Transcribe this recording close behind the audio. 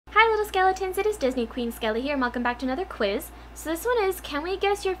little skeletons, it is Disney Queen Skelly here, and welcome back to another quiz. So this one is, can we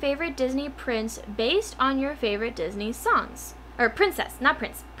guess your favorite Disney prince based on your favorite Disney songs? Or princess, not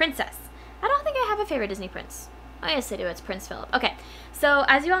prince, princess. I don't think I have a favorite Disney prince. Oh yes I do, it's Prince Philip. Okay, so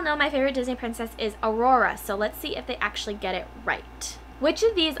as you all know, my favorite Disney princess is Aurora, so let's see if they actually get it right. Which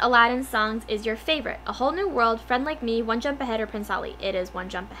of these Aladdin songs is your favorite? A Whole New World, Friend Like Me, One Jump Ahead, or Prince Ali? It is One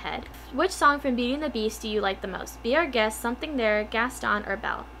Jump Ahead. Which song from Beauty and the Beast do you like the most? Be Our Guest, Something There, Gaston, or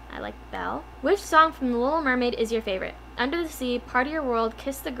Belle? I like Belle. Which song from The Little Mermaid is your favorite? Under the Sea, Part of Your World,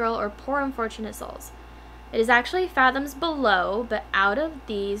 Kiss the Girl, or Poor Unfortunate Souls? It is actually Fathoms Below, but out of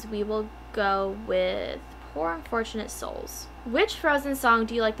these we will go with Poor Unfortunate Souls. Which Frozen song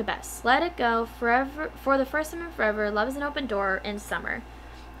do you like the best? Let It Go, Forever, For the First Time in Forever, Love is an Open Door, or In Summer?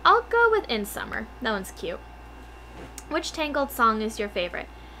 I'll go with In Summer. That one's cute. Which Tangled song is your favorite?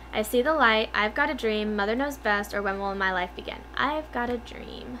 I See the Light, I've Got a Dream, Mother Knows Best, or When Will My Life Begin? I've Got a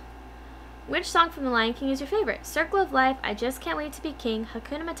Dream. Which song from The Lion King is your favorite? Circle of Life, I Just Can't Wait to Be King,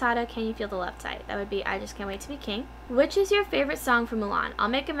 Hakuna Matata, Can You Feel the Love Tide? That would be I Just Can't Wait to Be King. Which is your favorite song from Mulan? I'll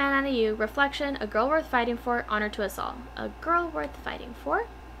Make a Man Out of You, Reflection, A Girl Worth Fighting For, Honor to Us All. A Girl Worth Fighting For.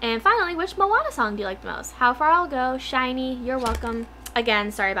 And finally, which Moana song do you like the most? How Far I'll Go, Shiny, You're Welcome.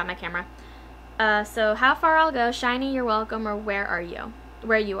 Again, sorry about my camera. So How Far I'll Go, Shiny, You're Welcome, or Where Are You?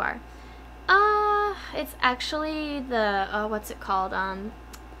 Where You Are. It's actually the, what's it called?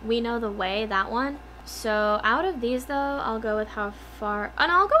 We Know the Way, that one. So out of these though, I'll go with How Far, oh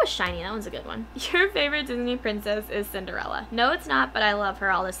no, I'll go with Shiny, that one's a good one. Your favorite Disney princess is Cinderella. No, it's not, but I love her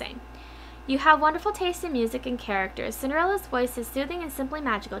all the same. You have wonderful taste in music and characters. Cinderella's voice is soothing and simply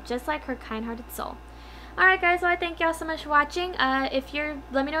magical, just like her kind-hearted soul. Alright guys, well I thank y'all so much for watching. Let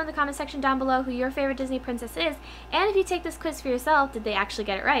me know in the comment section down below who your favorite Disney princess is, and if you take this quiz for yourself, did they actually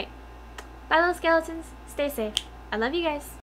get it right? Bye little skeletons, stay safe. I love you guys.